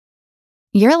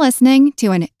You're listening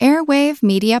to an Airwave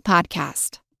Media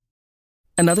Podcast.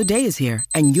 Another day is here,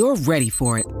 and you're ready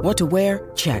for it. What to wear?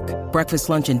 Check. Breakfast,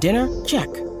 lunch, and dinner? Check.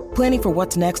 Planning for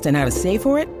what's next and how to save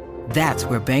for it? That's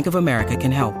where Bank of America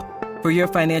can help. For your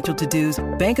financial to-dos,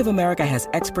 Bank of America has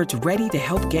experts ready to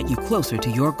help get you closer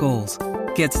to your goals.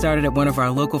 Get started at one of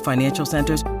our local financial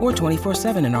centers or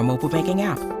 24/7 in our mobile banking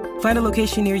app. Find a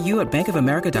location near you at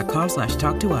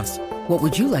bankofamerica.com/talktous. What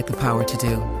would you like the power to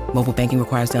do? Mobile banking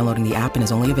requires downloading the app and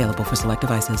is only available for select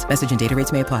devices. Message and data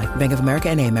rates may apply. Bank of America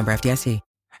N.A., member FDIC.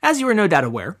 As you are no doubt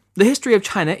aware, The History of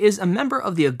China is a member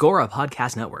of the Agora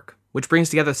Podcast Network, which brings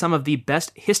together some of the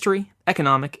best history,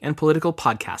 economic, and political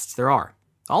podcasts there are,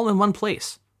 all in one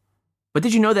place. But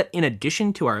did you know that in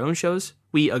addition to our own shows,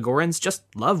 we Agorans just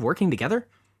love working together?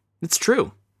 It's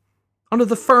true. Under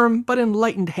the firm but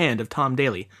enlightened hand of Tom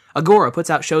Daly, Agora puts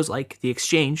out shows like The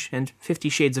Exchange and 50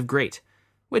 Shades of Great,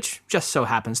 which just so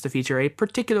happens to feature a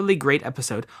particularly great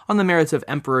episode on the merits of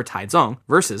Emperor Taizong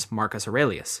versus Marcus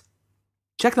Aurelius.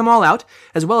 Check them all out,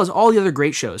 as well as all the other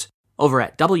great shows, over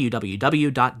at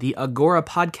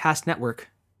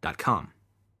www.theagorapodcastnetwork.com.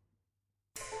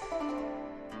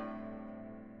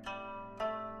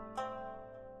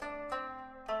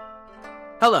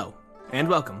 Hello, and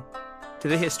welcome to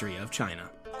the History of China.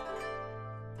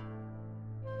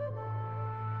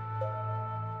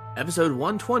 Episode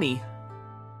 120,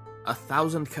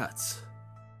 1,000 Cuts.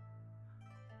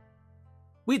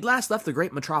 We'd last left the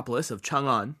great metropolis of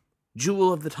Chang'an,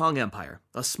 jewel of the Tang Empire,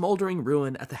 a smoldering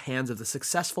ruin at the hands of the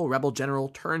successful rebel general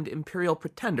turned imperial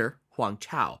pretender Huang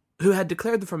Chao, who had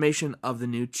declared the formation of the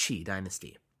new Qi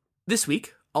dynasty. This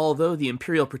week, although the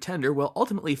imperial pretender will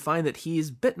ultimately find that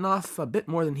he's bitten off a bit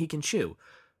more than he can chew,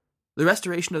 the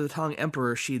restoration of the Tang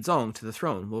Emperor Shizong to the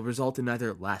throne will result in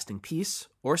neither lasting peace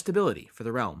or stability for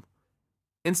the realm.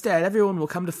 Instead, everyone will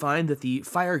come to find that the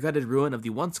fire-gutted ruin of the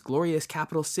once glorious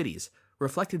capital cities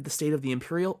reflected the state of the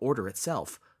imperial order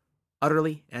itself,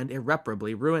 utterly and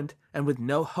irreparably ruined and with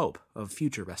no hope of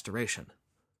future restoration.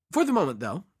 For the moment,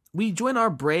 though, we join our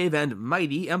brave and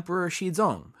mighty Emperor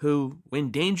Shizong, who, when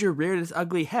danger reared its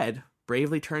ugly head,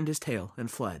 bravely turned his tail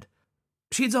and fled.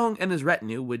 Shizong and his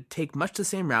retinue would take much the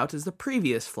same route as the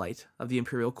previous flight of the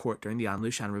imperial court during the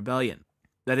Anlushan Rebellion,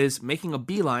 that is, making a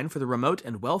beeline for the remote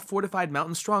and well-fortified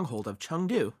mountain stronghold of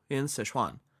Chengdu in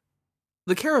Sichuan.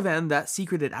 The caravan that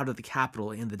secreted out of the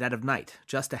capital in the dead of night,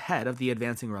 just ahead of the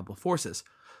advancing rebel forces,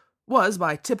 was,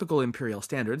 by typical imperial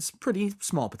standards, pretty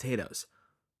small potatoes.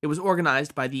 It was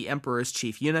organized by the emperor's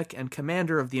chief eunuch and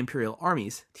commander of the imperial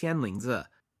armies, Tianlingzi,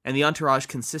 and the entourage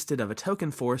consisted of a token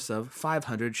force of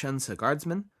 500 Shense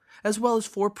guardsmen, as well as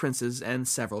 4 princes and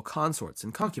several consorts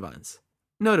and concubines.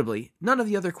 Notably, none of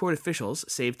the other court officials,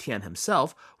 save Tian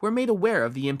himself, were made aware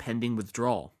of the impending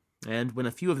withdrawal, and when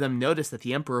a few of them noticed that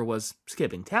the emperor was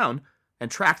skipping town,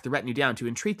 and tracked the retinue down to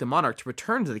entreat the monarch to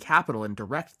return to the capital and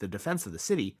direct the defense of the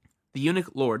city, the eunuch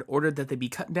lord ordered that they be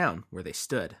cut down where they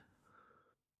stood.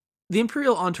 The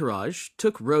imperial entourage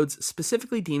took roads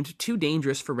specifically deemed too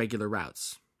dangerous for regular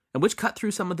routes, and which cut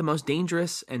through some of the most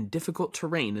dangerous and difficult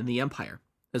terrain in the empire,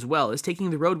 as well as taking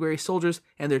the road-weary soldiers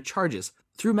and their charges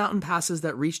through mountain passes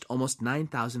that reached almost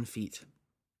 9,000 feet.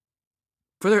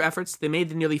 For their efforts, they made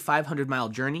the nearly 500-mile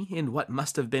journey in what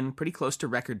must have been pretty close to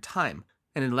record time,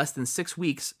 and in less than 6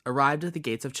 weeks arrived at the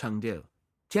gates of Chengdu,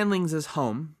 Tianling's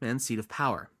home and seat of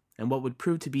power, and what would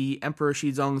prove to be Emperor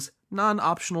Shizong's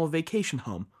non-optional vacation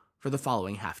home for the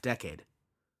following half-decade.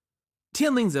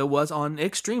 Tianlingzi was on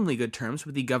extremely good terms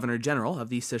with the Governor-General of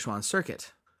the Sichuan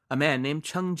Circuit, a man named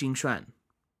Cheng Jingshuan.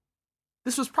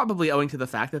 This was probably owing to the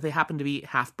fact that they happened to be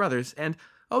half-brothers, and,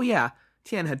 oh yeah,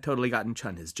 Tian had totally gotten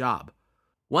Chun his job.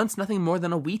 Once nothing more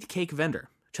than a wheat cake vendor,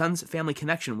 Chun's family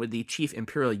connection with the chief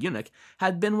imperial eunuch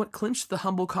had been what clinched the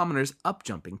humble commoner's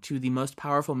up-jumping to the most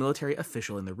powerful military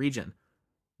official in the region,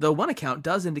 though one account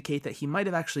does indicate that he might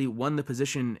have actually won the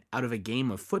position out of a game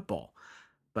of football,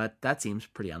 but that seems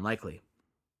pretty unlikely.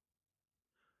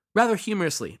 Rather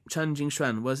humorously, Chen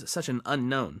Jingshuan was such an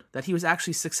unknown that he was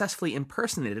actually successfully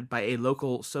impersonated by a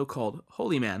local so-called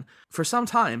holy man for some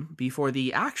time before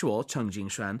the actual Chen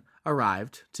Jingshuan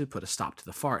arrived to put a stop to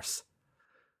the farce.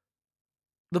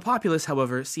 The populace,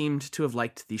 however, seemed to have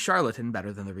liked the charlatan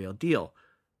better than the real deal,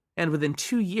 and within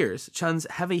 2 years, Chen's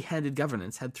heavy-handed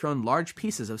governance had thrown large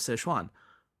pieces of Sichuan,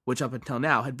 which up until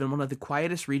now had been one of the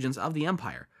quietest regions of the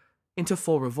empire, into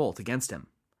full revolt against him.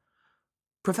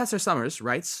 Professor Summers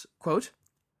writes, quote,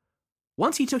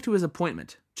 "Once he took to his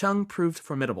appointment, Cheng proved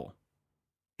formidable.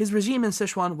 His regime in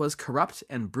Sichuan was corrupt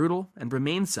and brutal and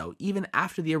remained so even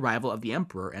after the arrival of the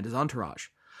emperor and his entourage.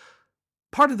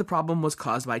 Part of the problem was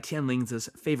caused by Tianling's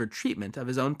favored treatment of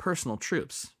his own personal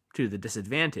troops, to the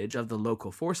disadvantage of the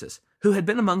local forces, who had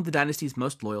been among the dynasty's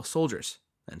most loyal soldiers.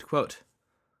 End quote.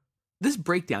 This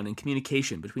breakdown in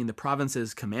communication between the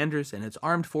province's commanders and its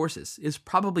armed forces is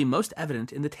probably most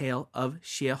evident in the tale of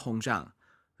Xie Hongzhang,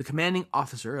 the commanding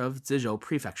officer of Zizhou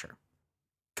Prefecture.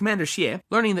 Commander Xie,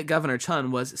 learning that Governor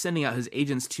Chen was sending out his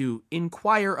agents to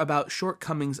inquire about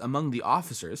shortcomings among the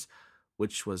officers,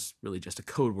 which was really just a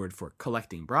code word for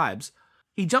collecting bribes,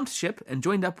 he jumped ship and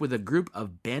joined up with a group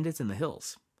of bandits in the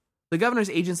hills. The governor's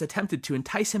agents attempted to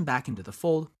entice him back into the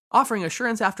fold, offering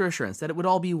assurance after assurance that it would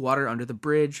all be water under the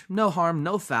bridge, no harm,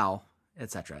 no foul,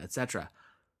 etc., etc.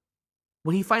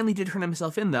 When he finally did turn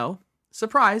himself in, though,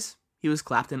 surprise, he was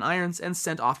clapped in irons and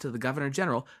sent off to the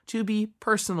governor-general to be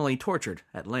personally tortured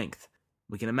at length.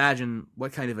 We can imagine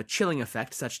what kind of a chilling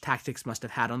effect such tactics must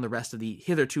have had on the rest of the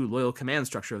hitherto loyal command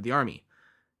structure of the army.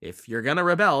 If you're gonna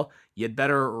rebel, you'd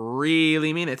better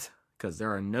really mean it, because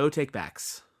there are no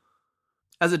takebacks.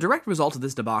 As a direct result of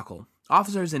this debacle,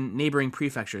 officers in neighboring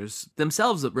prefectures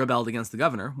themselves rebelled against the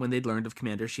governor when they'd learned of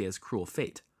Commander Xie's cruel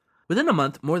fate. Within a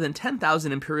month, more than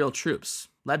 10,000 imperial troops,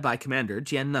 led by Commander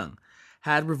Jian Neng,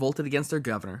 had revolted against their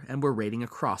governor and were raiding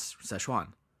across Sichuan.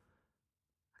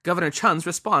 Governor Chen's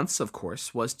response, of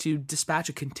course, was to dispatch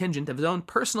a contingent of his own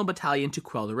personal battalion to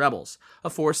quell the rebels, a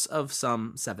force of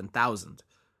some 7,000.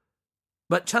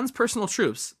 But Chen's personal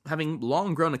troops, having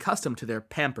long grown accustomed to their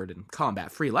pampered and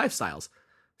combat-free lifestyles,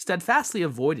 steadfastly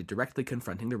avoided directly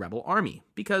confronting the rebel army,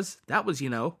 because that was,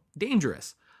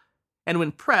 dangerous. And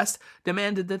when pressed,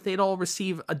 demanded that they'd all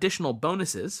receive additional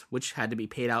bonuses, which had to be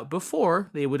paid out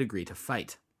before they would agree to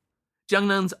fight. Jiang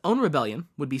Neng's own rebellion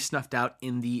would be snuffed out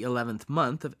in the 11th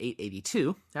month of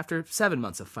 882, after 7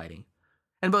 months of fighting,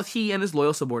 and both he and his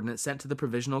loyal subordinates sent to the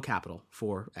provisional capital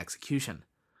for execution.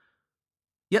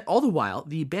 Yet all the while,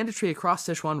 the banditry across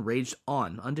Sichuan raged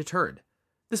on, undeterred.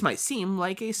 This might seem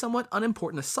like a somewhat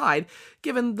unimportant aside,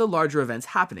 given the larger events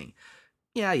happening.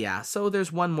 Yeah, so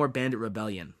there's one more bandit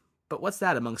rebellion. But what's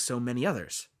that among so many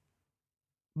others?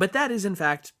 But that is, in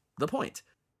fact, the point.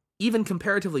 Even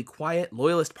comparatively quiet,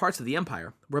 loyalist parts of the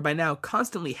empire were by now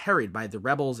constantly harried by the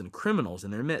rebels and criminals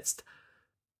in their midst.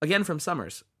 Again from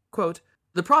Summers, quote,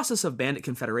 "The process of bandit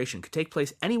confederation could take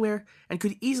place anywhere and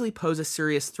could easily pose a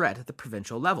serious threat at the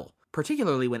provincial level,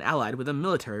 particularly when allied with a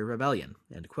military rebellion."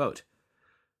 End quote.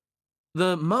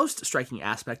 The most striking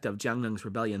aspect of Jiang Neng's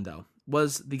rebellion, though,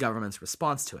 was the government's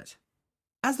response to it.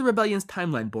 As the rebellion's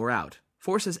timeline bore out,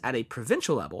 forces at a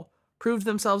provincial level proved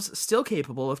themselves still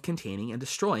capable of containing and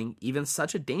destroying even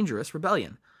such a dangerous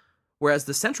rebellion, whereas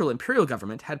the central imperial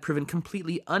government had proven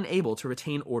completely unable to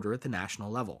retain order at the national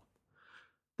level.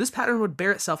 This pattern would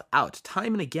bear itself out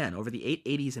time and again over the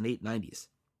 880s and 890s.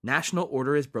 National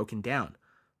order is broken down,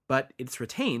 but it's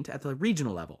retained at the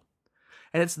regional level.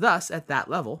 And it's thus at that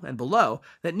level and below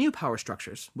that new power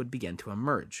structures would begin to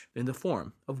emerge in the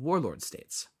form of warlord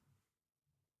states.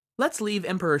 Let's leave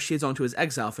Emperor Xizong to his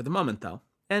exile for the moment, though,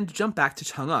 and jump back to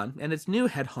Chang'an and its new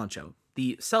head honcho,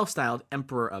 the self-styled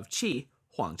Emperor of Qi,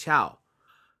 Huang Qiao.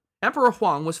 Emperor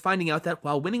Huang was finding out that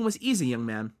while winning was easy, young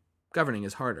man, governing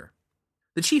is harder.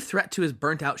 The chief threat to his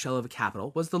burnt-out shell of a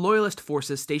capital was the loyalist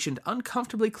forces stationed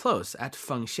uncomfortably close at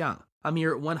Fengxiang, a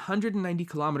mere 190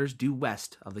 kilometers due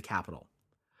west of the capital.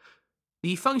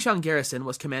 The Fengxiang garrison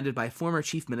was commanded by former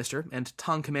chief minister and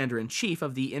Tang commander-in-chief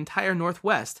of the entire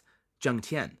northwest, Zheng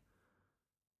Tian.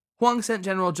 Huang sent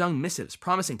General Zheng missives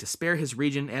promising to spare his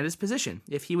region and his position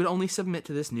if he would only submit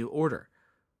to this new order.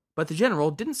 But the general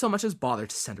didn't so much as bother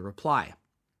to send a reply.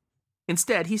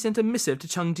 Instead, he sent a missive to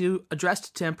Chengdu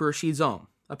addressed to Emperor Xizong,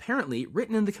 apparently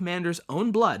written in the commander's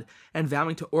own blood and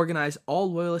vowing to organize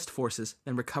all loyalist forces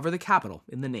and recover the capital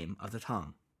in the name of the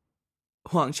Tang.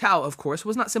 Huang Qiao, of course,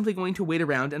 was not simply going to wait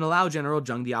around and allow General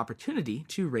Zheng the opportunity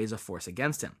to raise a force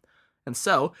against him. And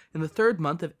so, in the 3rd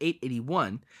month of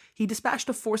 881, he dispatched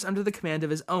a force under the command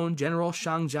of his own General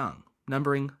Shang Zhang,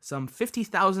 numbering some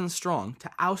 50,000 strong,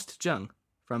 to oust Zheng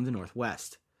from the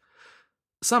northwest.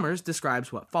 Summers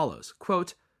describes what follows,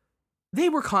 quote, "They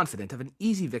were confident of an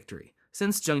easy victory,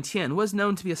 since Zheng Tian was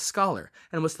known to be a scholar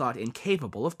and was thought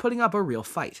incapable of putting up a real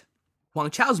fight. Huang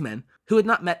Qiao's men, who had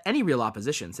not met any real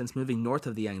opposition since moving north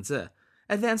of the Yangtze,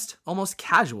 advanced almost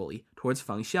casually towards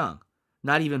Fengxiang,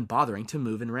 not even bothering to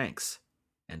move in ranks."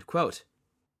 End quote.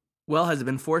 Well, has it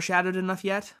been foreshadowed enough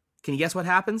yet? Can you guess what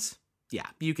happens? Yeah,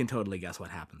 you can totally guess what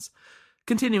happens.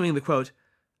 Continuing the quote,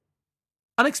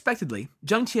 "Unexpectedly,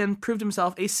 Zheng Tian proved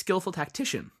himself a skillful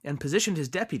tactician and positioned his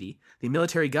deputy, the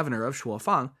military governor of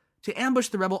Shuofang, to ambush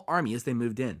the rebel army as they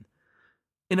moved in.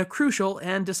 In a crucial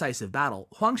and decisive battle,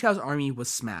 Huang Qiao's army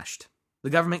was smashed, the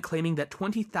government claiming that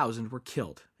 20,000 were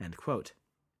killed." End quote.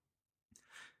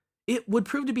 It would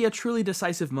prove to be a truly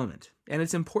decisive moment, and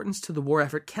its importance to the war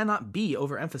effort cannot be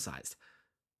overemphasized.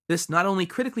 This not only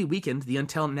critically weakened the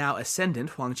until now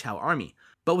ascendant Huangchao army,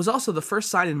 but was also the first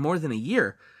sign in more than a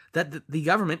year that the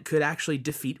government could actually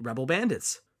defeat rebel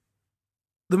bandits.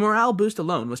 The morale boost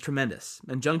alone was tremendous,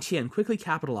 and Zheng Qian quickly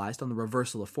capitalized on the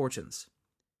reversal of fortunes.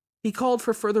 He called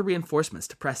for further reinforcements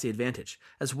to press the advantage,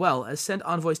 as well as sent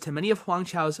envoys to many of Huang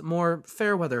Chao's more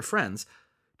fair-weather friends,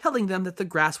 telling them that the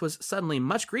grass was suddenly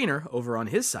much greener over on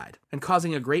his side, and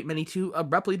causing a great many to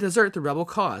abruptly desert the rebel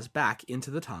cause back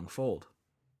into the Tang fold.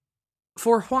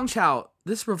 For Huang Chao,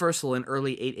 this reversal in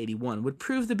early 881 would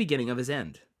prove the beginning of his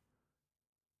end.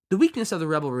 The weakness of the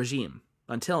rebel regime,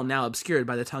 until now obscured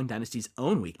by the Tang dynasty's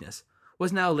own weakness,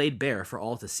 was now laid bare for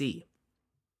all to see.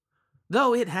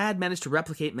 Though it had managed to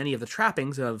replicate many of the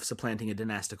trappings of supplanting a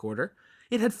dynastic order,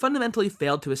 it had fundamentally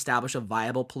failed to establish a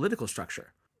viable political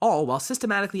structure, all while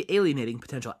systematically alienating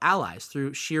potential allies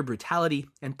through sheer brutality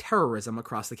and terrorism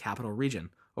across the capital region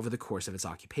over the course of its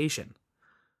occupation.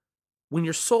 When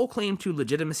your sole claim to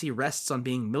legitimacy rests on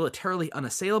being militarily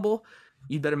unassailable,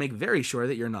 you'd better make very sure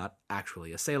that you're not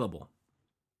actually assailable.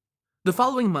 The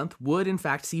following month would in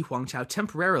fact see Huang Chao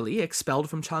temporarily expelled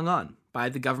from Chang'an by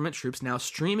the government troops now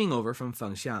streaming over from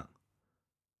Fengxiang.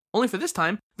 Only for this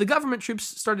time, the government troops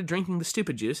started drinking the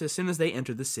stupid juice as soon as they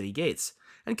entered the city gates,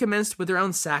 and commenced with their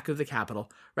own sack of the capital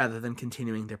rather than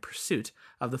continuing their pursuit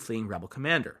of the fleeing rebel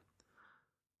commander.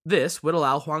 This would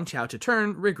allow Huang Chao to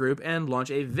turn, regroup, and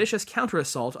launch a vicious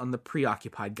counter-assault on the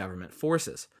preoccupied government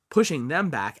forces, pushing them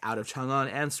back out of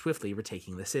Chang'an and swiftly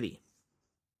retaking the city.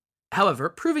 However,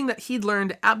 proving that he'd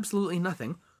learned absolutely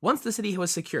nothing, once the city was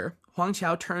secure, Huang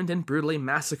Chao turned and brutally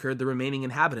massacred the remaining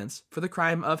inhabitants for the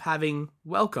crime of having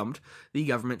welcomed the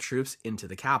government troops into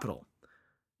the capital.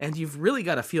 And you've really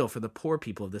got a feel for the poor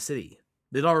people of the city.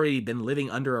 They'd already been living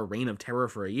under a reign of terror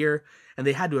for a year, and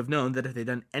they had to have known that if they'd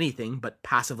done anything but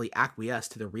passively acquiesce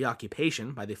to the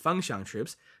reoccupation by the Fengxiang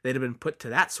troops, they'd have been put to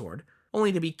that sword,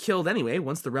 only to be killed anyway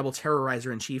once the rebel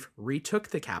terrorizer-in-chief retook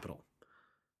the capital.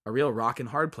 A real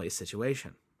rock-and-hard-place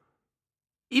situation.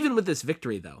 Even with this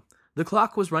victory, though, the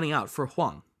clock was running out for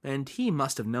Huang, and he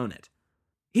must have known it.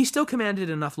 He still commanded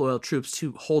enough loyal troops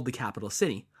to hold the capital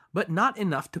city, but not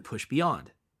enough to push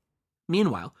beyond.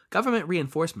 Meanwhile, government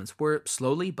reinforcements were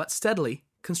slowly but steadily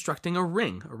constructing a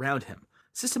ring around him,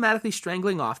 systematically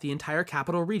strangling off the entire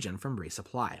capital region from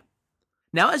resupply.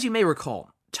 Now, as you may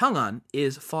recall, Chang'an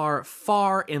is far,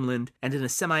 far inland and in a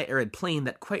semi-arid plain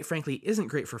that quite frankly isn't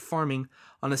great for farming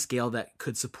on a scale that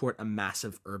could support a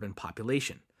massive urban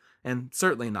population, and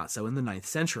certainly not so in the 9th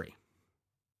century.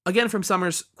 Again from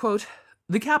Summers, quote,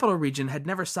 "The capital region had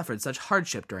never suffered such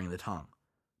hardship during the Tang.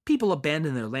 People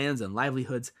abandoned their lands and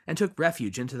livelihoods and took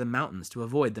refuge into the mountains to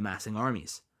avoid the massing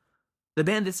armies. The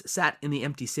bandits sat in the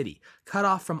empty city, cut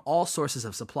off from all sources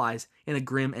of supplies in a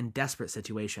grim and desperate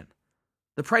situation.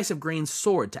 The price of grain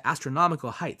soared to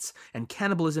astronomical heights, and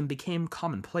cannibalism became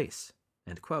commonplace."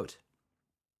 End quote.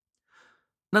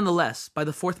 Nonetheless, by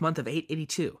the 4th month of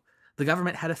 882, the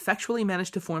government had effectually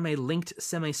managed to form a linked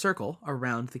semicircle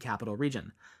around the capital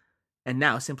region, and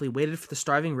now simply waited for the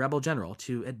starving rebel general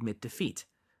to admit defeat.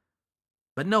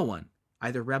 But no one,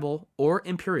 either rebel or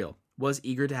imperial, was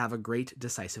eager to have a great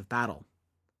decisive battle.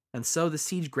 And so the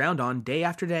siege ground on day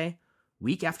after day,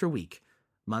 week after week,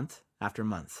 month after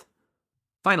month.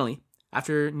 Finally,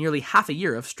 after nearly half a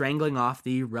year of strangling off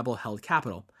the rebel-held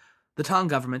capital, the Tang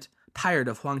government, tired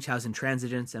of Huang Chao's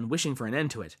intransigence and wishing for an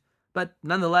end to it, but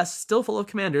nonetheless still full of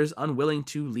commanders unwilling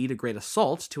to lead a great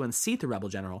assault to unseat the rebel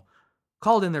general,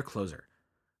 called in their closer,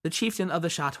 the chieftain of the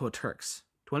Chateau Turks,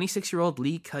 26-year-old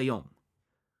Li Keyong.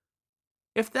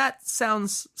 If that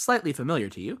sounds slightly familiar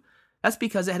to you, that's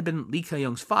because it had been Li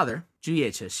Keyong's father, Juye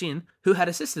Chexin, who had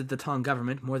assisted the Tang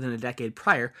government more than a decade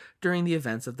prior during the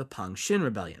events of the Pangxun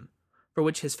Rebellion, for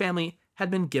which his family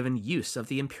had been given use of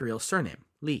the imperial surname,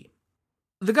 Li.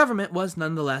 The government was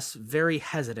nonetheless very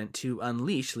hesitant to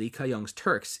unleash Li Keyong's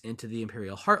Turks into the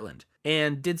imperial heartland,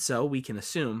 and did so, we can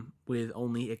assume, with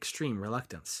only extreme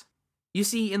reluctance. You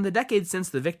see, in the decades since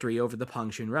the victory over the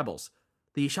Pangxun rebels,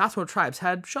 the Chateau tribes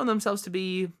had shown themselves to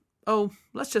be,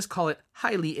 let's just call it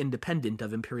highly independent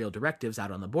of imperial directives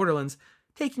out on the borderlands,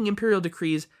 taking imperial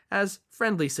decrees as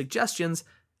friendly suggestions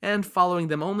and following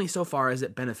them only so far as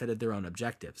it benefited their own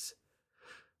objectives.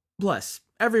 Plus,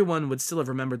 everyone would still have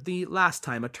remembered the last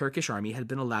time a Turkish army had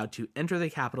been allowed to enter the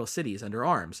capital cities under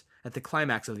arms at the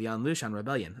climax of the Anlushan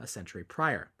Rebellion a century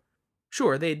prior.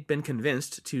 Sure, they'd been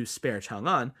convinced to spare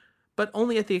Chang'an, but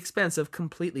only at the expense of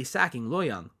completely sacking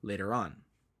Luoyang later on.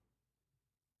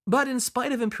 But in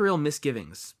spite of imperial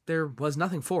misgivings, there was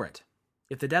nothing for it.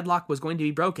 If the deadlock was going to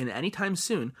be broken any time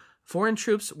soon, foreign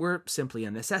troops were simply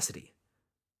a necessity.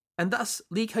 And thus,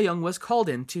 Li Keyong was called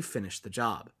in to finish the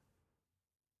job.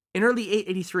 In early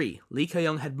 883, Li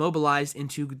Keyong had mobilized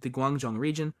into the Guangzhou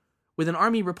region, with an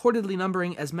army reportedly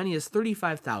numbering as many as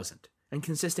 35,000 and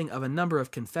consisting of a number of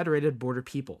confederated border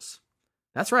peoples.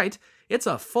 That's right, it's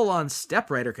a full-on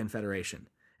step-rider confederation,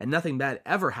 and nothing bad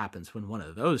ever happens when one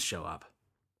of those show up.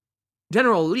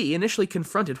 General Li initially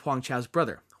confronted Huang Chao's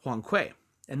brother, Huang Kui,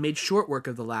 and made short work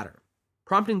of the latter,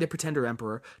 prompting the pretender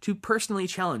emperor to personally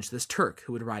challenge this Turk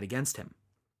who would ride against him.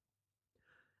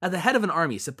 At the head of an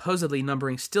army supposedly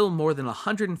numbering still more than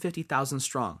 150,000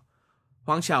 strong,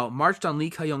 Huang Chao marched on Li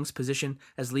Keyong's position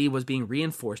as Li was being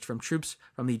reinforced from troops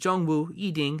from the Zhongwu,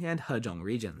 Yiding, and Hezhong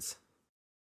regions.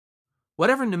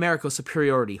 Whatever numerical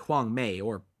superiority Huang may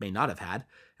or may not have had,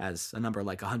 as a number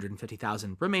like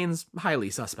 150,000 remains highly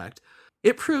suspect,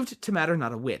 it proved to matter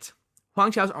not a whit.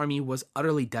 Huang Chao's army was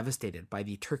utterly devastated by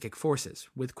the Turkic forces,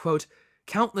 with, quote,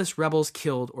 countless rebels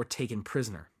killed or taken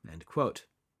prisoner, end quote.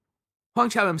 Huang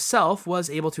Chao himself was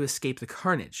able to escape the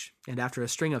carnage, and after a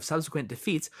string of subsequent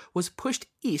defeats, was pushed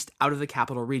east out of the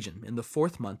capital region in the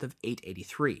 4th month of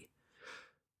 883.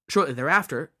 Shortly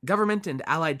thereafter, government and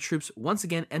allied troops once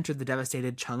again entered the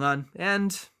devastated Chang'an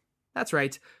and, that's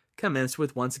right, commenced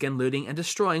with once again looting and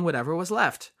destroying whatever was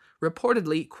left,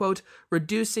 reportedly, quote,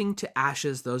 reducing to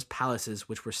ashes those palaces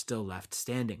which were still left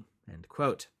standing, end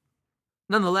quote.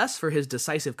 Nonetheless, for his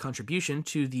decisive contribution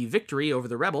to the victory over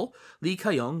the rebel, Li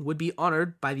Keyong would be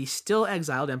honored by the still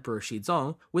exiled Emperor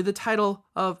Xizong with the title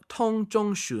of Tong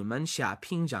Zhongshu Menxia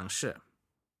Pingjiangshi,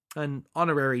 an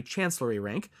honorary chancellery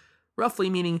rank, roughly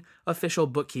meaning official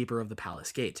bookkeeper of the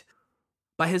palace gate.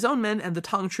 By his own men and the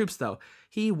Tang troops, though,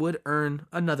 he would earn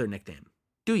another nickname,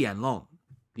 Du Yanlong,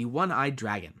 the One-Eyed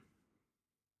Dragon.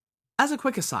 As a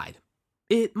quick aside,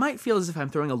 it might feel as if I'm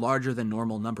throwing a larger than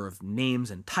normal number of names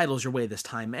and titles your way this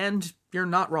time, and you're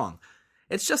not wrong.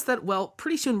 It's just that, well,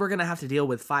 pretty soon we're going to have to deal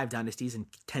with 5 dynasties and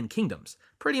 10 kingdoms,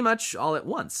 pretty much all at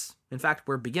once. In fact,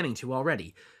 we're beginning to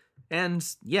already. And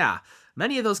yeah,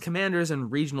 many of those commanders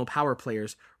and regional power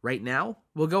players right now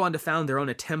will go on to found their own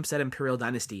attempts at imperial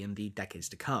dynasty in the decades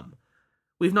to come.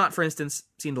 We've not, for instance,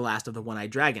 seen the last of the One-Eyed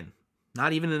Dragon,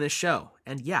 not even in this show,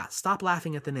 and yeah, stop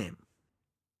laughing at the name.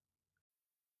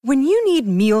 When you need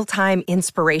mealtime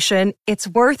inspiration, it's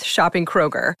worth shopping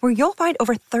Kroger, where you'll find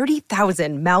over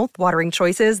 30,000 mouth-watering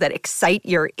choices that excite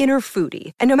your inner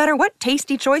foodie. And no matter what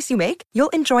tasty choice you make, you'll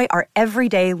enjoy our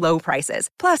everyday low prices,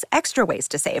 plus extra ways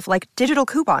to save, like digital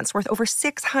coupons worth over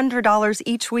 $600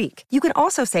 each week. You can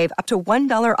also save up to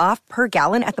 $1 off per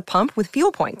gallon at the pump with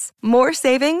fuel points. More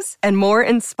savings and more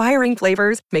inspiring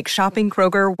flavors make shopping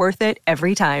Kroger worth it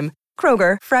every time.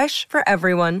 Kroger, fresh for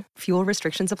everyone. Fuel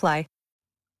restrictions apply.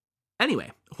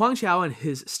 Anyway, Huang Chao and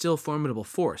his still formidable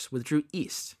force withdrew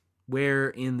east, where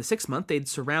in the 6th month they'd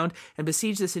surround and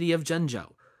besiege the city of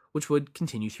Zhenzhou, which would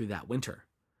continue through that winter.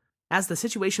 As the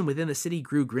situation within the city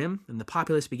grew grim and the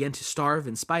populace began to starve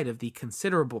in spite of the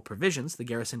considerable provisions the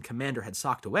garrison commander had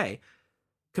socked away,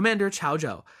 Commander Cao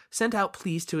Zhou sent out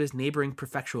pleas to his neighboring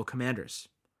prefectural commanders.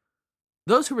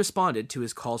 Those who responded to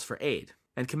his calls for aid,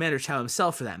 and Commander Cao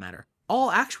himself for that matter, all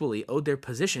actually owed their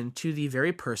position to the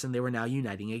very person they were now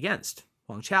uniting against,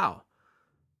 Huang Chao.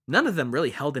 None of them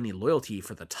really held any loyalty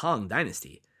for the Tang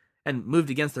dynasty, and moved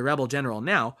against the rebel general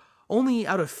now only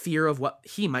out of fear of what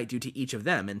he might do to each of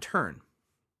them in turn.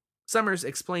 Summers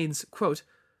explains, quote,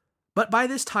 but by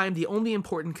this time the only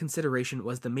important consideration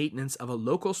was the maintenance of a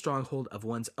local stronghold of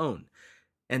one's own,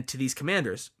 and to these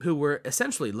commanders, who were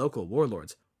essentially local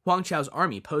warlords, Huang Chao's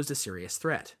army posed a serious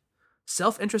threat.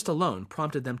 Self-interest alone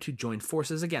prompted them to join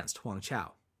forces against Huang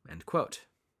Chao, end quote.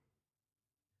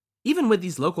 Even with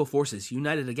these local forces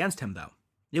united against him, though,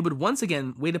 it would once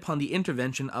again wait upon the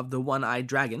intervention of the One-Eyed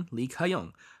Dragon, Li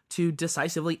Keyong, to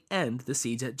decisively end the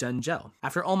siege at Zhenzhou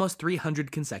after almost 300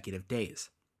 consecutive days.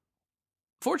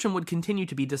 Fortune would continue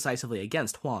to be decisively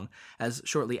against Huang, as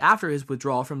shortly after his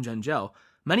withdrawal from Zhenzhou,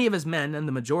 many of his men and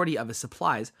the majority of his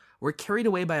supplies were carried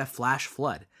away by a flash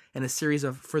flood and a series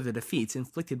of further defeats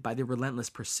inflicted by the relentless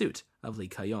pursuit of Li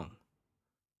Keyong.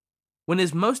 When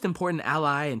his most important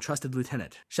ally and trusted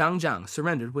lieutenant, Shang Zhang,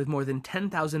 surrendered with more than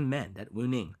 10,000 men at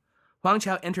Wuning, Huang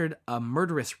Chao entered a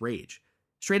murderous rage,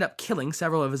 straight up killing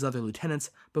several of his other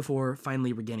lieutenants before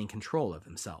finally regaining control of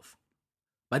himself.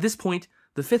 By this point,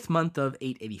 the 5th month of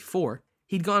 884,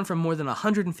 he'd gone from more than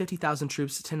 150,000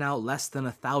 troops to now less than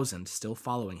 1,000 still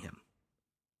following him.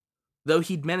 Though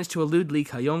he'd managed to elude Li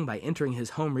Keyong by entering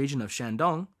his home region of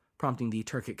Shandong, prompting the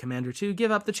Turkic commander to give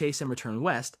up the chase and return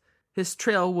west, his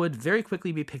trail would very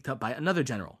quickly be picked up by another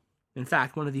general, in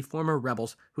fact, one of the former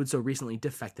rebels who'd so recently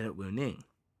defected at Wuning.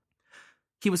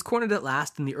 He was cornered at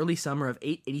last in the early summer of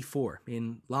 884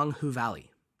 in Langhu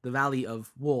Valley, the Valley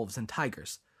of Wolves and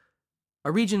Tigers,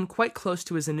 a region quite close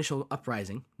to his initial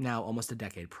uprising, now almost a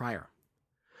decade prior.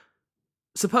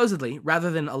 Supposedly, rather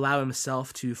than allow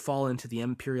himself to fall into the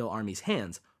imperial army's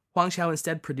hands, Huang Chao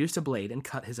instead produced a blade and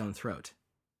cut his own throat.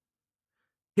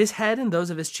 His head and those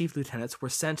of his chief lieutenants were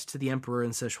sent to the emperor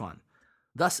in Sichuan,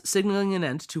 thus signaling an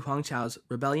end to Huang Chao's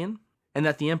rebellion and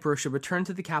that the emperor should return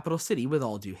to the capital city with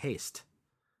all due haste.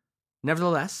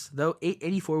 Nevertheless, though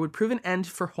 884 would prove an end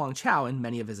for Huang Chao and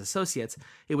many of his associates,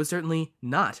 it would certainly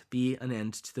not be an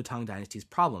end to the Tang dynasty's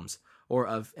problems, or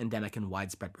of endemic and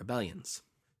widespread rebellions.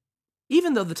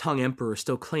 Even though the Tang emperor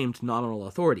still claimed nominal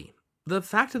authority, the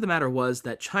fact of the matter was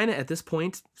that China at this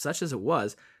point, such as it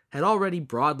was, had already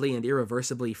broadly and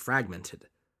irreversibly fragmented.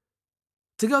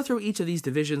 To go through each of these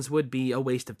divisions would be a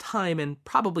waste of time and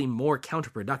probably more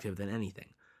counterproductive than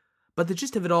anything. But the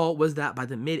gist of it all was that by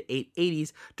the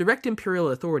mid-880s, direct imperial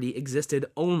authority existed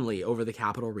only over the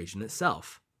capital region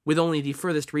itself, with only the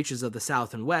furthest reaches of the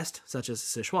south and west, such as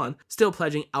Sichuan, still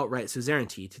pledging outright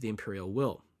suzerainty to the imperial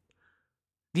will.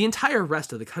 The entire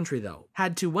rest of the country, though,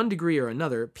 had to one degree or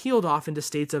another peeled off into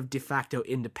states of de facto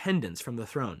independence from the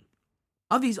throne.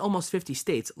 Of these almost 50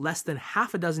 states, less than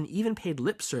half a dozen even paid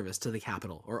lip service to the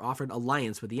capital or offered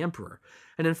alliance with the emperor,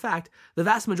 and in fact, the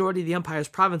vast majority of the empire's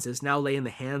provinces now lay in the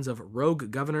hands of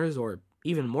rogue governors or,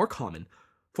 even more common,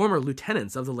 former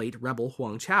lieutenants of the late rebel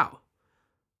Huang Chao.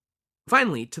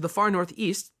 Finally, to the far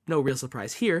northeast, no real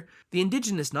surprise here, the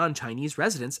indigenous non-Chinese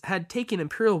residents had taken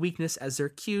imperial weakness as their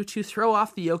cue to throw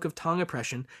off the yoke of Tang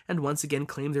oppression and once again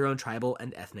claim their own tribal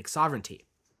and ethnic sovereignty.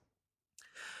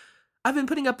 I've been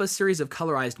putting up a series of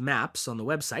colorized maps on the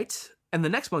website, and the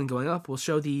next one going up will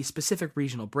show the specific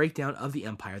regional breakdown of the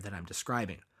empire that I'm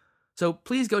describing. So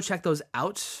please go check those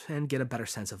out and get a better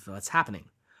sense of what's happening.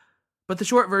 But the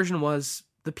short version was,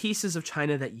 the pieces of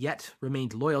China that yet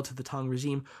remained loyal to the Tang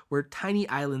regime were tiny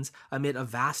islands amid a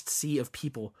vast sea of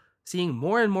people, seeing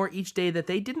more and more each day that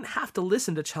they didn't have to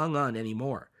listen to Chang'an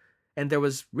anymore, and there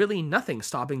was really nothing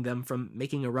stopping them from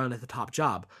making a run at the top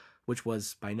job, which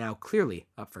was by now clearly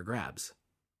up for grabs.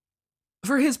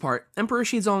 For his part, Emperor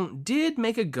Xizong did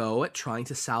make a go at trying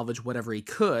to salvage whatever he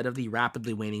could of the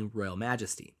rapidly waning royal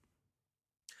majesty.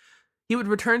 He would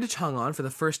return to Chang'an for the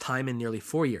first time in nearly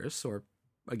 4 years, or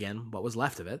again, what was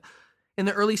left of it, in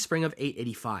the early spring of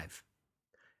 885.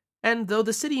 And though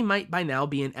the city might by now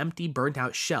be an empty,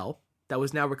 burnt-out shell that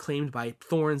was now reclaimed by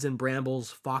thorns and brambles,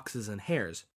 foxes and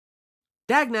hares,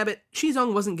 dagnabbit,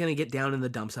 Xizong wasn't going to get down in the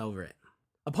dumps over it.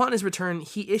 Upon his return,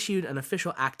 he issued an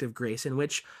official act of grace in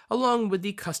which, along with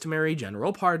the customary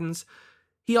general pardons,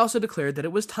 he also declared that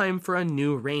it was time for a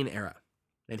new reign era,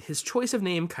 and his choice of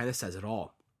name kind of says it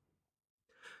all.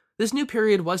 This new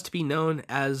period was to be known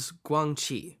as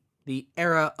Guangqi, the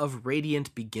era of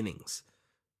radiant beginnings,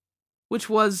 which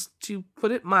was, to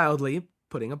put it mildly,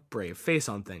 putting a brave face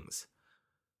on things.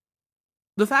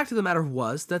 The fact of the matter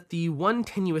was that the one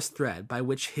tenuous thread by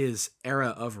which his era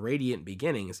of radiant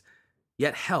beginnings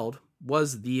yet held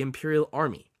was the imperial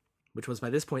army, which was by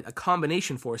this point a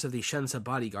combination force of the Shense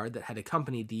bodyguard that had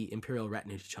accompanied the imperial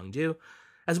retinue to Chengdu,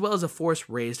 as well as a force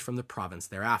raised from the province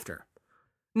thereafter.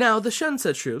 Now, the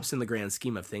Shense troops, in the grand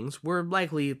scheme of things, were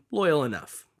likely loyal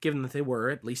enough, given that they were,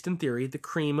 at least in theory, the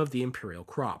cream of the imperial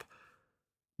crop.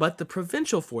 But the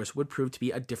provincial force would prove to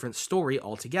be a different story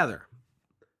altogether.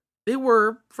 They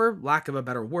were, for lack of a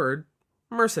better word,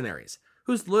 mercenaries,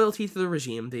 whose loyalty to the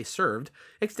regime they served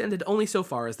extended only so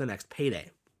far as the next payday.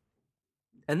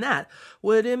 And that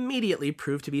would immediately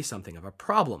prove to be something of a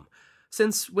problem,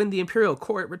 since when the imperial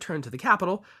court returned to the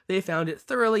capital, they found it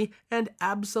thoroughly and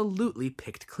absolutely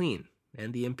picked clean,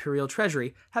 and the imperial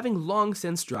treasury having long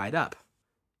since dried up.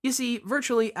 You see,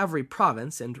 virtually every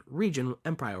province and region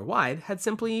empire-wide had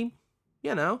simply,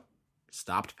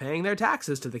 stopped paying their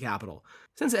taxes to the capital,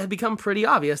 since it had become pretty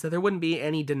obvious that there wouldn't be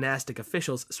any dynastic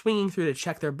officials swinging through to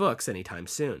check their books anytime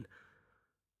soon.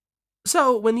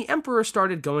 So, when the emperor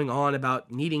started going on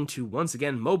about needing to once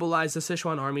again mobilize the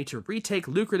Sichuan army to retake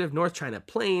lucrative North China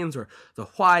plains or the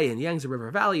Huai and Yangtze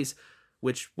River valleys,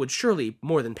 which would surely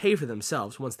more than pay for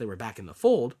themselves once they were back in the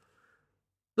fold,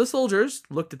 the soldiers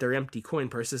looked at their empty coin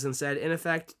purses and said, in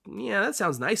effect, yeah, that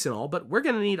sounds nice and all, but we're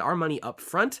going to need our money up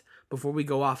front before we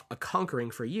go off a-conquering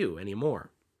for you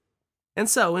anymore. And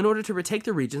so, in order to retake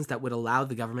the regions that would allow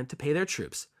the government to pay their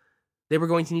troops, they were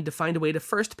going to need to find a way to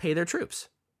first pay their troops.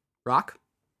 Rock,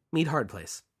 meet hard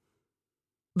place.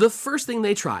 The first thing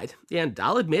they tried, and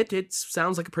I'll admit it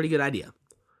sounds like a pretty good idea,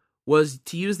 was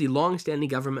to use the long-standing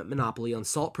government monopoly on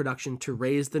salt production to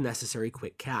raise the necessary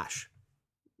quick cash.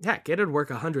 Heck, it had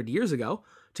worked 100 years ago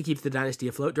to keep the dynasty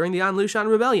afloat during the An Lushan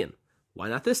Rebellion. Why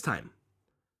not this time?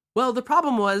 Well, the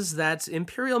problem was that,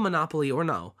 imperial monopoly or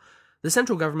no, the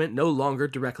central government no longer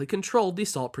directly controlled the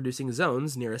salt-producing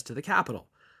zones nearest to the capital,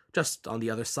 just on the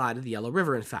other side of the Yellow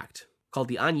River, in fact, called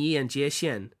the Anyi and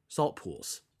Jiexian salt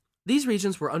pools. These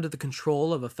regions were under the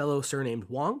control of a fellow surnamed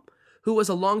Wang, who was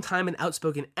a long-time and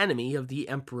outspoken enemy of the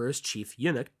emperor's chief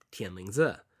eunuch,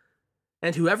 Tianlingzi,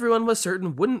 and who everyone was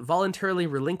certain wouldn't voluntarily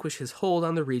relinquish his hold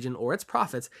on the region or its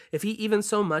profits if he even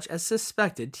so much as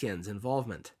suspected Tian's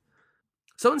involvement.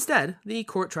 So instead, the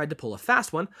court tried to pull a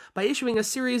fast one by issuing a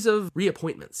series of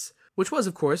reappointments, which was,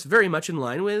 of course, very much in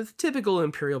line with typical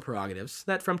imperial prerogatives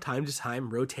that from time to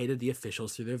time rotated the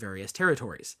officials through their various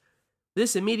territories.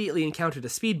 This immediately encountered a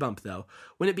speed bump, though,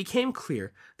 when it became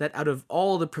clear that out of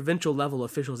all the provincial-level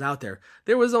officials out there,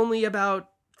 there was only about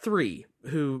 3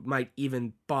 who might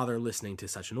even bother listening to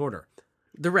such an order.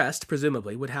 The rest,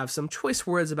 presumably, would have some choice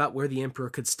words about where the emperor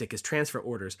could stick his transfer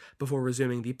orders before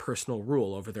resuming the personal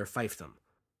rule over their fiefdom.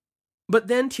 But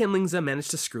then Tianlingzi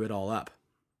managed to screw it all up.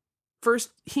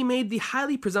 First, he made the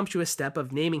highly presumptuous step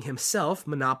of naming himself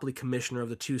monopoly commissioner of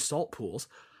the 2 salt pools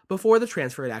before the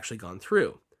transfer had actually gone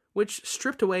through, which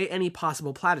stripped away any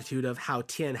possible platitude of how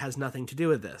Tian has nothing to do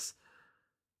with this.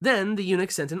 Then the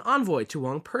eunuch sent an envoy to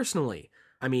Wang personally,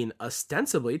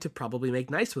 ostensibly to probably make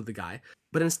nice with the guy,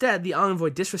 but instead the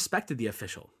envoy disrespected the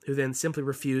official, who then simply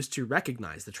refused to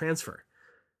recognize the transfer.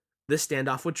 This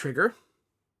standoff would trigger,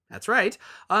 that's right,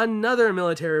 another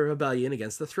military rebellion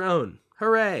against the throne.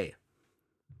 Hooray!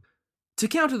 To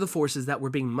counter the forces that were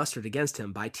being mustered against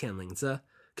him by Tianlingzi,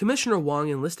 Commissioner Wang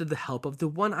enlisted the help of the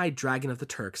one-eyed dragon of the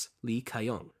Turks, Li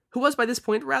Kayong, who was by this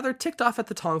point rather ticked off at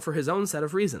the Tang for his own set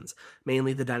of reasons,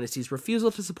 mainly the dynasty's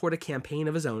refusal to support a campaign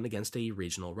of his own against a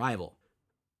regional rival.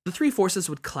 The 3 forces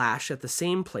would clash at the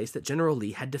same place that General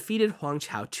Li had defeated Huang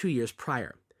Chao 2 years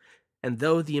prior, and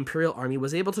though the imperial army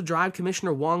was able to drive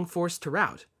Commissioner Wang's force to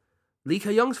rout, Li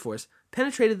Kayong's force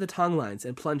penetrated the Tang lines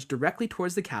and plunged directly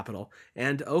towards the capital,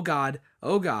 and oh god,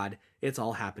 it's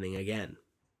all happening again.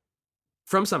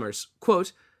 From Summers,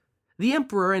 quote, "The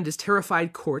emperor and his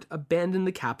terrified court abandoned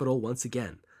the capital once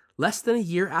again, less than a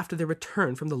year after their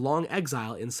return from the long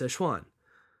exile in Sichuan.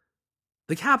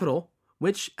 The capital,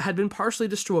 which had been partially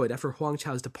destroyed after Huang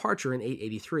Chao's departure in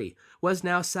 883, was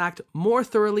now sacked more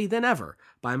thoroughly than ever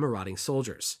by marauding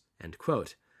soldiers." End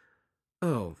quote.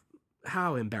 Oh,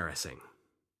 how embarrassing.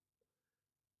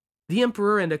 The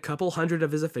emperor and a couple hundred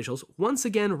of his officials once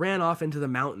again ran off into the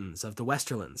mountains of the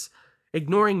Westerlands,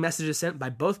 ignoring messages sent by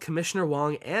both Commissioner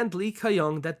Wang and Li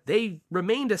Kayong that they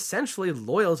remained essentially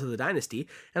loyal to the dynasty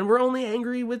and were only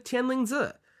angry with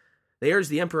Tianlingzi. They urged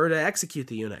the emperor to execute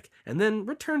the eunuch and then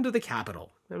return to the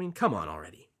capital. Come on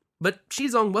already. But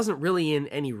Shizong wasn't really in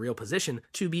any real position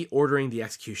to be ordering the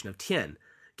execution of Tian,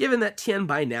 given that Tian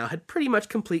by now had pretty much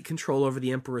complete control over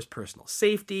the emperor's personal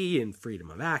safety and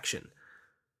freedom of action.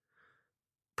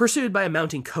 Pursued by a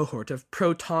mounting cohort of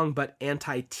pro-Tang but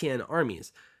anti-Tian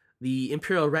armies, the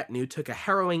imperial retinue took a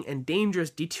harrowing and dangerous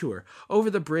detour over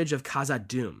the bridge of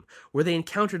Khazad-dûm, where they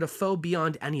encountered a foe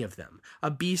beyond any of them,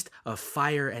 a beast of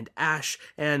fire and ash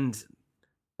and...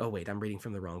 Oh wait, I'm reading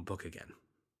from the wrong book again.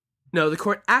 No, the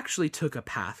court actually took a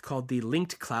path called the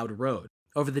Linked Cloud Road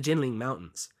over the Jinling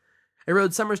Mountains, a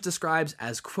road Summers describes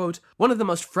as, quote, "one of the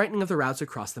most frightening of the routes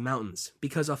across the mountains,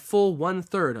 because a full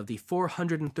 1/3 of the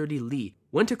 430 li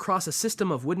went across a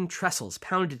system of wooden trestles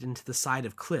pounded into the side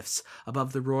of cliffs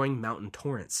above the roaring mountain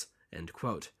torrents." End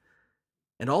quote.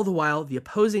 And all the while, the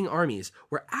opposing armies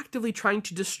were actively trying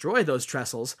to destroy those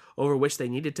trestles over which they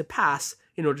needed to pass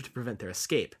in order to prevent their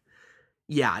escape.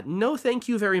 Yeah, no thank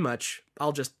you very much.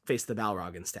 I'll just face the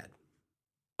Balrog instead.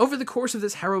 Over the course of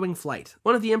this harrowing flight,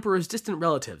 one of the emperor's distant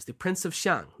relatives, the Prince of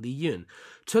Xiang, Li Yun,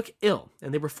 took ill,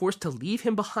 and they were forced to leave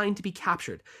him behind to be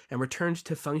captured and returned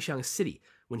to Fengxiang City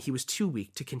when he was too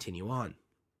weak to continue on.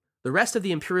 The rest of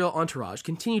the imperial entourage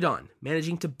continued on,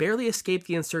 managing to barely escape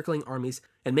the encircling armies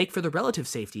and make for the relative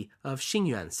safety of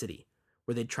Xingyuan City,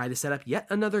 where they'd try to set up yet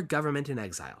another government in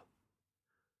exile.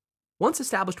 Once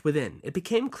established within, it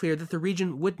became clear that the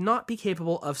region would not be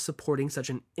capable of supporting such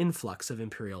an influx of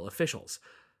imperial officials.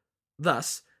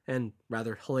 Thus, and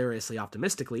rather hilariously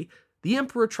optimistically, the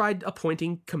emperor tried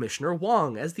appointing Commissioner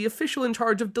Wang as the official in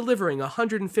charge of delivering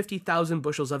 150,000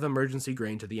 bushels of emergency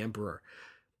grain to the emperor.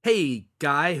 Hey,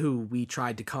 guy who we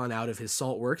tried to con out of his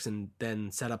salt works and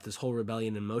then set up this whole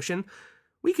rebellion in motion,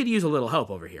 we could use a little help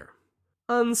over here.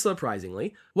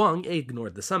 Unsurprisingly, Wang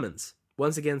ignored the summons,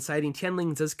 once again citing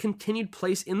Tianlingzi's continued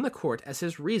place in the court as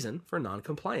his reason for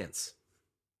non-compliance.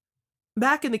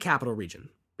 Back in the capital region,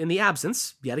 in the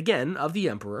absence, yet again, of the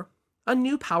emperor, A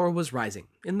new power was rising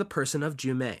in the person of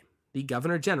Zhu Mei, the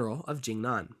governor-general of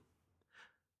Jingnan.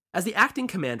 As the acting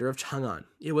commander of Chang'an,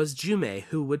 it was Zhu Mei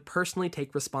who would personally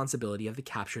take responsibility of the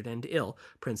captured and ill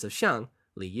Prince of Xiang,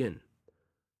 Li Yun.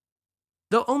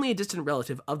 Though only a distant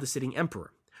relative of the sitting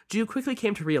emperor, Zhu quickly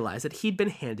came to realize that he'd been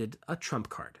handed a trump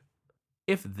card.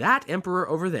 If that emperor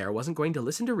over there wasn't going to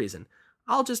listen to reason,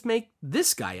 I'll just make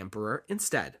this guy emperor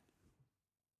instead.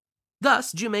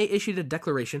 Thus, Zhu Mei issued a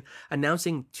declaration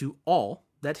announcing to all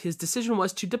that his decision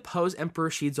was to depose Emperor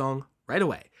Xizong right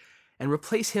away and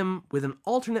replace him with an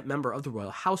alternate member of the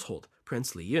royal household,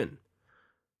 Prince Li Yun.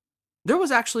 There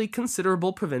was actually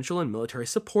considerable provincial and military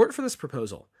support for this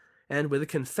proposal, and with a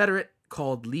confederate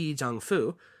called Li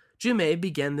Jiangfu, Zhu Mei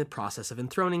began the process of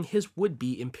enthroning his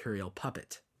would-be imperial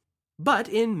puppet. But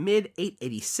in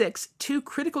mid-886, two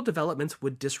critical developments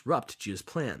would disrupt Zhu's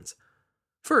plans.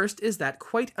 First is that,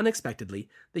 quite unexpectedly,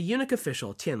 the eunuch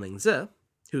official Tianling Zi,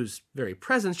 whose very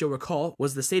presence, you'll recall,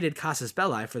 was the stated casus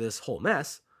belli for this whole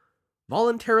mess,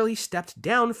 voluntarily stepped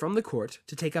down from the court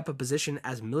to take up a position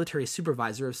as military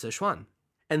supervisor of Sichuan.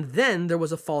 And then there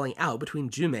was a falling out between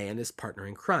Zhu Mei and his partner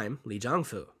in crime, Li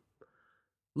Jiangfu.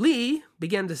 Li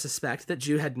began to suspect that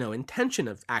Zhu had no intention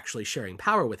of actually sharing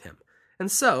power with him,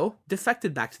 and so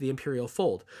defected back to the imperial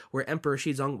fold, where Emperor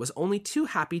Xizong was only too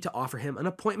happy to offer him an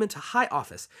appointment to high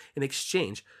office in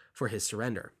exchange for his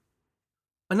surrender.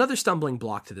 Another stumbling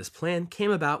block to this plan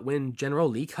came about when General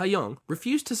Li Kayong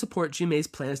refused to support Zhu Mei's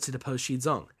plans to depose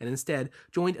Xizong, and instead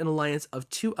joined an alliance of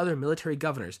two other military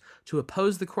governors to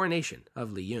oppose the coronation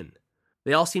of Li Yun.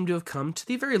 They all seem to have come to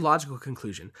the very logical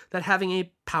conclusion that having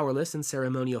a powerless and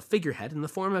ceremonial figurehead in the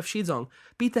form of Xizong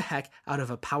beat the heck out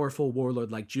of a powerful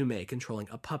warlord like Zhu Mei controlling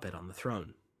a puppet on the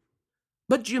throne.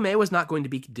 But Zhu Mei was not going to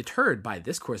be deterred by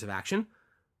this course of action.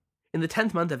 In the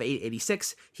 10th month of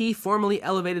 886, he formally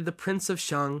elevated the Prince of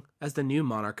Xiang as the new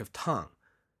monarch of Tang,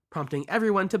 prompting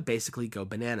everyone to basically go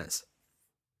bananas.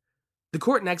 The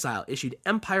court in exile issued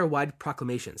empire-wide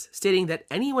proclamations stating that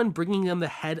anyone bringing them the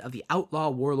head of the outlaw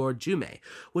warlord Zhu Mei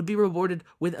would be rewarded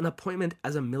with an appointment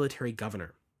as a military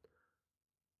governor.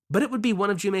 But it would be one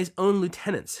of Zhu Mei's own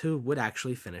lieutenants who would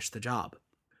actually finish the job.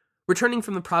 Returning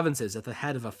from the provinces at the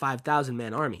head of a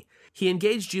 5,000-man army, he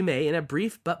engaged Zhu Mei in a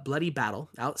brief but bloody battle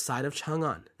outside of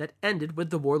Chang'an that ended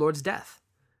with the warlord's death.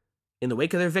 In the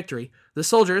wake of their victory, the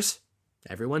soldiers,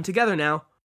 everyone together now,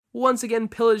 once again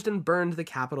pillaged and burned the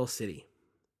capital city.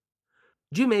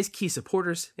 Zhu Mei's key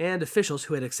supporters and officials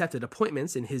who had accepted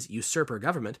appointments in his usurper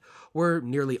government were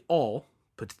nearly all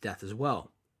put to death as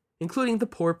well, including the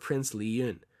poor Prince Li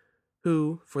Yun,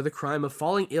 who, for the crime of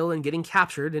falling ill and getting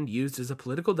captured and used as a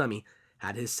political dummy,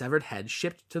 had his severed head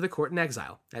shipped to the court in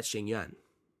exile at Xingyuan.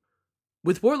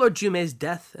 With warlord Zhu Mei's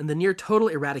death and the near-total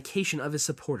eradication of his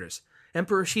supporters,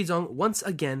 Emperor Xizong once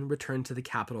again returned to the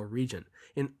capital region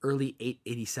in early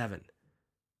 887,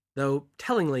 though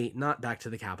tellingly not back to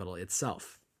the capital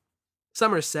itself.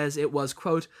 Summers says it was,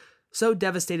 quote, so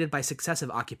devastated by successive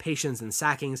occupations and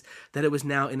sackings that it was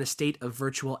now in a state of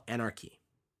virtual anarchy.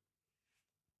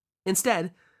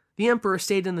 Instead, the emperor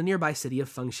stayed in the nearby city of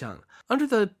Fengxiang, under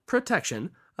the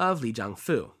protection of Li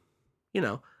Jiangfu,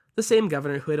 the same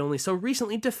governor who had only so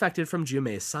recently defected from Zhu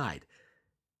Mei's side.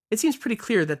 It seems pretty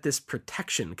clear that this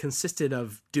protection consisted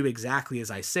of do exactly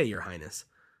as I say, Your Highness,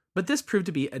 but this proved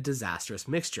to be a disastrous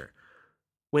mixture,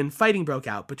 when fighting broke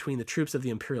out between the troops of the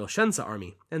Imperial Shensa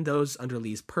army and those under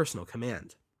Li's personal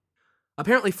command.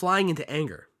 Apparently flying into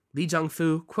anger, Li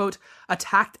Jiangfu, quote,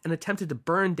 attacked and attempted to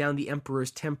burn down the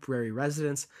emperor's temporary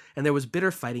residence, and there was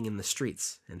bitter fighting in the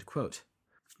streets, end quote.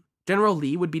 General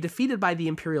Li would be defeated by the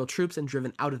imperial troops and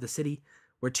driven out of the city,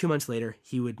 where 2 months later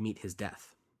he would meet his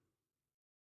death.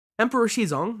 Emperor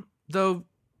Xizong, though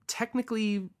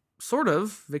technically sort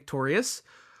of victorious,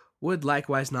 would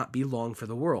likewise not be long for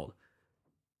the world.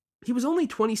 He was only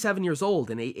 27 years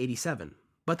old in 887,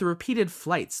 but the repeated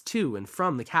flights to and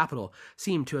from the capital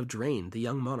seemed to have drained the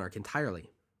young monarch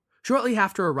entirely. Shortly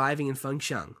after arriving in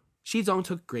Fengxiang, Xizong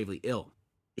took gravely ill.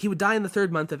 He would die in the 3rd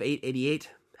month of 888,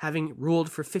 having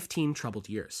ruled for 15 troubled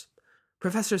years.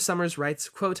 Professor Summers writes,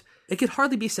 quote, it could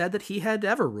hardly be said that he had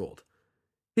ever ruled.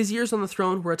 His years on the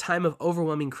throne were a time of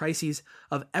overwhelming crises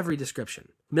of every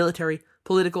description, military,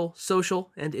 political,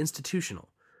 social, and institutional,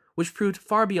 which proved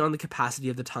far beyond the capacity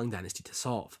of the Tang dynasty to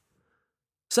solve.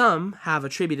 Some have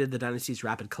attributed the dynasty's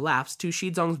rapid collapse to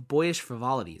Xizong's boyish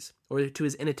frivolities, or to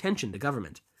his inattention to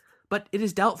government, but it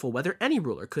is doubtful whether any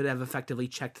ruler could have effectively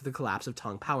checked the collapse of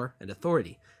Tang power and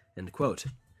authority, end quote.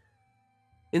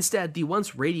 Instead, the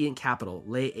once radiant capital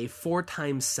lay a 4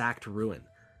 times sacked ruin,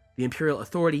 the imperial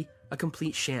authority a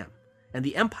complete sham, and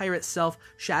the empire itself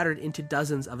shattered into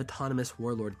dozens of autonomous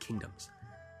warlord kingdoms.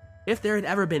 If there had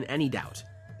ever been any doubt,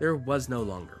 there was no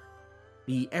longer.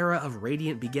 The era of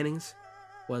radiant beginnings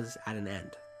was at an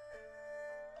end.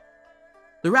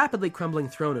 The rapidly crumbling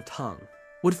throne of Tang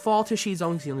would fall to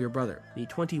Shizong's younger brother, the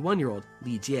 21-year-old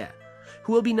Li Jie,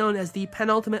 who will be known as the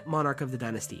penultimate monarch of the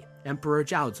dynasty, Emperor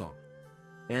Zhaozong.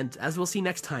 And as we'll see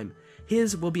next time,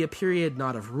 his will be a period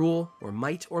not of rule or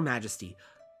might or majesty,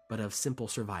 but of simple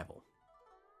survival.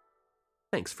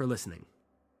 Thanks for listening.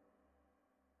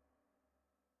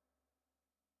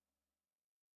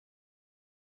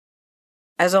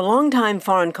 As a long-time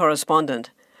foreign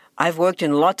correspondent, I've worked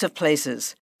in lots of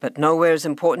places, but nowhere as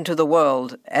important to the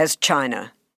world as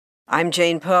China. I'm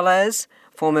Jane Perlez,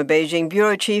 former Beijing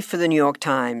bureau chief for the New York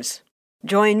Times.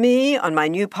 Join me on my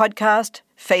new podcast,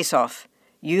 Face Off,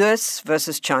 U.S.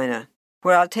 versus China,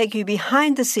 where I'll take you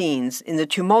behind the scenes in the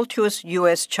tumultuous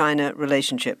U.S.-China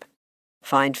relationship.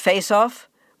 Find Face Off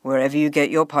wherever you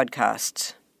get your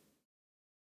podcasts.